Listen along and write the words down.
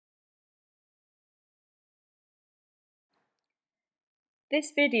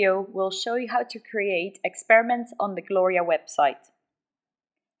This video will show you how to create experiments on the GLORIA website.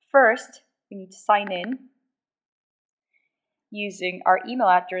 First, we need to sign in using our email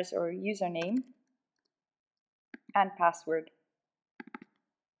address or username and password.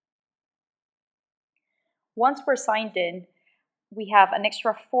 Once we're signed in, we have an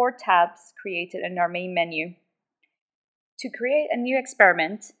extra 4 tabs created in our main menu. To create a new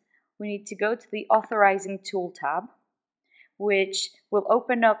experiment, we need to go to the Authorizing Tool tab, which will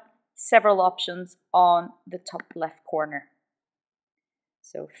open up several options on the top left corner.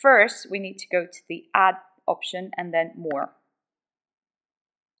 So first, we need to go to the Add option and then More.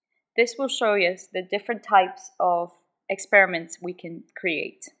 This will show us the different types of experiments we can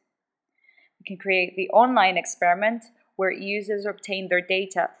create. We can create the online experiment where users obtain their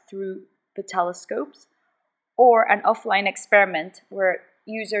data through the telescopes, or an offline experiment where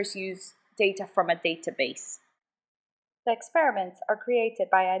users use data from a database. The experiments are created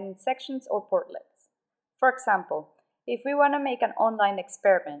by adding sections or portlets. For example, if we want to make an online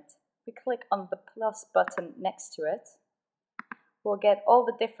experiment, we click on the plus button next to it. We'll get all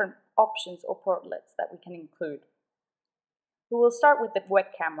the different options or portlets that we can include. We will start with the web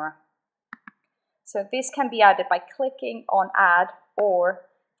camera. So this can be added by clicking on Add or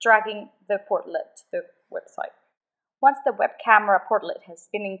dragging the portlet to the website. Once the web camera portlet has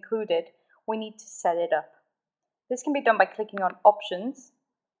been included, we need to set it up. This can be done by clicking on Options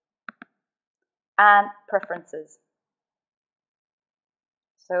and Preferences.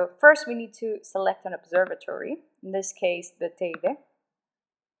 So first we need to select an observatory, in this case the Teide.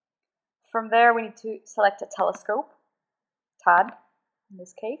 From there we need to select a telescope, TAD in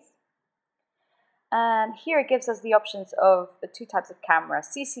this case. And here it gives us the options of the 2 types of camera,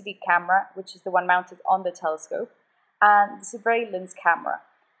 CCD camera, which is the one mounted on the telescope, and the surveillance camera,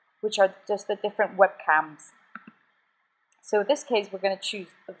 which are just the different webcams. So in this case, we're going to choose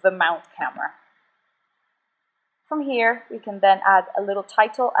the mount camera. From here, we can then add a little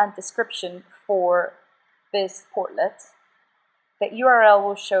title and description for this portlet. The URL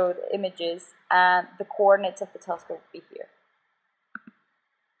will show the images and the coordinates of the telescope will be here.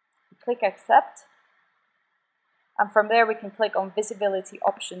 Click Accept. And from there, we can click on Visibility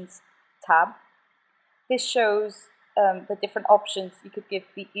Options tab. This shows the different options you could give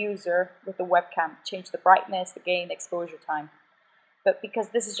the user with the webcam. Change the brightness, the gain, exposure time. But because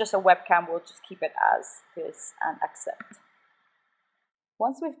this is just a webcam, we'll just keep it as this and accept.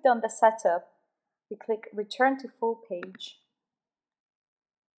 Once we've done the setup, we click Return to Full Page.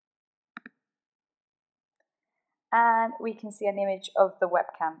 And we can see an image of the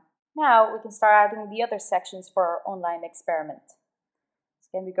webcam. Now we can start adding the other sections for our online experiment. So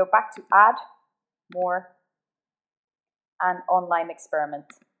again, we go back to Add, More, and Online Experiment.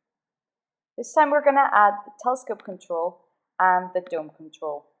 This time we're going to add the telescope control and the dome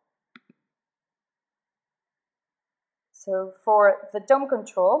control. So for the dome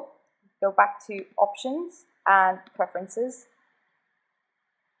control, go back to Options and Preferences.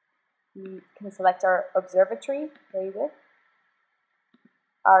 We can select our observatory, David,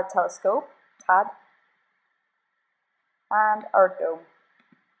 our telescope, TAD, and our dome.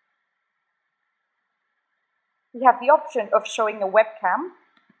 We have the option of showing a webcam,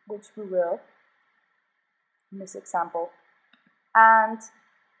 which we will in this example, and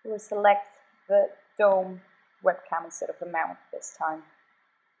we'll select the dome webcam instead of the mount this time.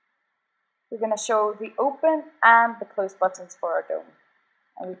 We're going to show the open and the close buttons for our dome,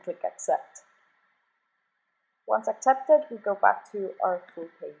 and we click Accept. Once accepted, we go back to our full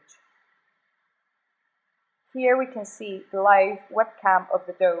page. Here we can see the live webcam of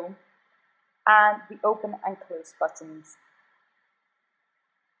the dome and the open and close buttons.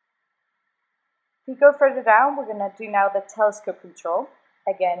 If we go further down, we're going to do now the telescope control.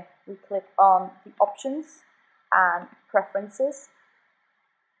 Again, we click on the Options and Preferences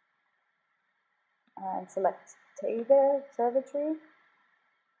and select Teide Observatory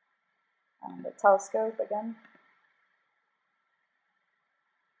and the telescope again.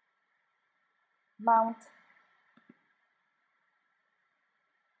 Mount,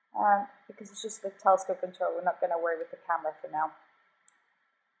 and because it's just the telescope control, we're not going to worry with the camera for now.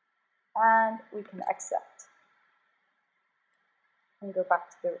 And we can accept and go back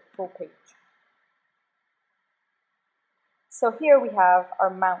to the full page. So here we have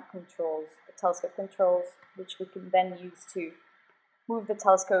our mount controls, the telescope controls, which we can then use to move the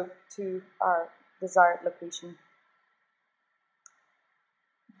telescope to our desired location.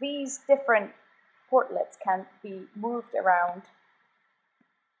 These different portlets can be moved around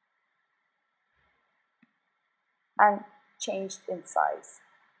and changed in size.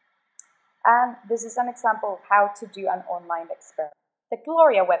 And this is an example of how to do an online experiment. The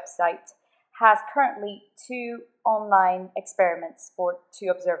GLORIA website has currently 2 online experiments for 2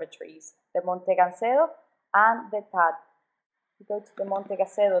 observatories, the Monte Gancedo and the TAD. If we go to the Monte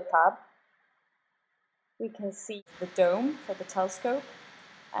Gancedo tab, we can see the dome for the telescope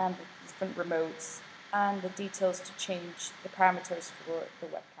and the different remotes and the details to change the parameters for the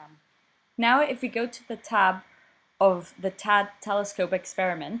webcam. Now if we go to the tab of the TAD telescope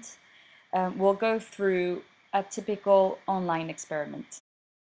experiment, we'll go through a typical online experiment.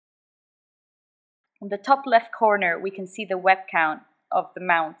 In the top left corner, we can see the web count of the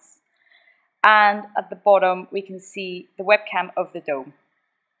mounts, and at the bottom, we can see the webcam of the dome.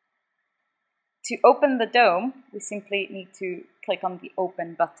 To open the dome, we simply need to click on the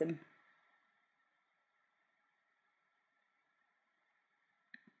Open button.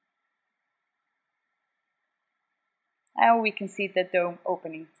 Now we can see the dome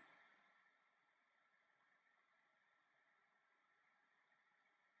opening.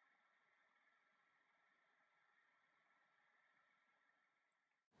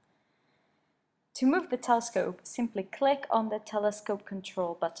 To move the telescope, simply click on the telescope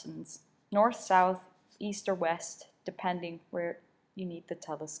control buttons, north, south, east or west, depending where you need the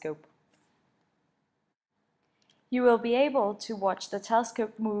telescope. You will be able to watch the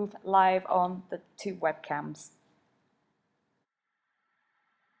telescope move live on the 2 webcams.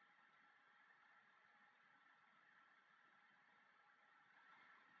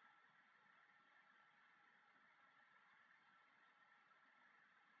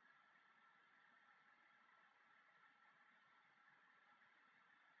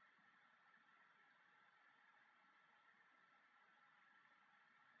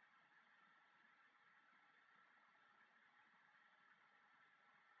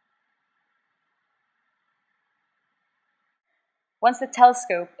 Once the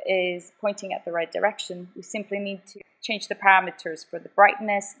telescope is pointing at the right direction, we simply need to change the parameters for the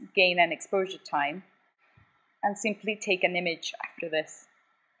brightness, gain and exposure time, and simply take an image after this.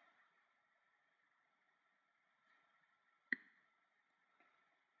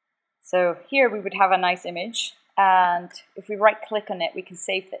 So here we would have a nice image, and if we right click on it, we can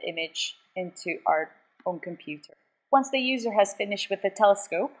save the image into our own computer. Once the user has finished with the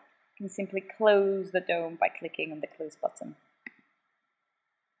telescope, you can simply close the dome by clicking on the close button.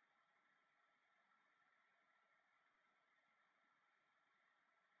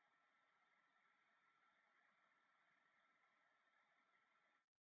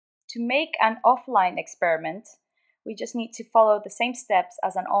 To make an offline experiment, we just need to follow the same steps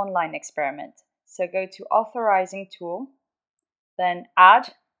as an online experiment. So go to Authorizing Tool, then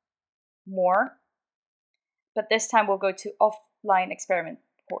Add, More, but this time we'll go to Offline Experiment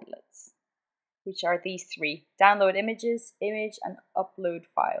Portlets, which are these 3: Download images, image, and upload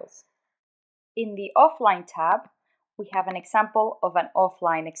files. In the Offline tab, we have an example of an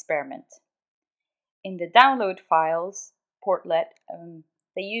offline experiment. In the Download Files portlet,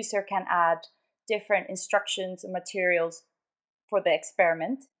 the user can add different instructions and materials for the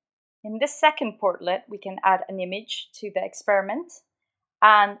experiment. In this second portlet, we can add an image to the experiment.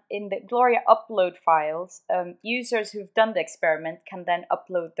 And in the GLORIA upload files, users who've done the experiment can then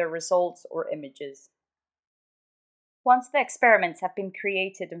upload their results or images. Once the experiments have been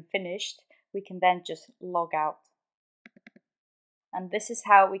created and finished, we can then just log out. And this is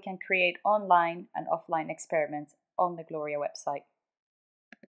how we can create online and offline experiments on the GLORIA website.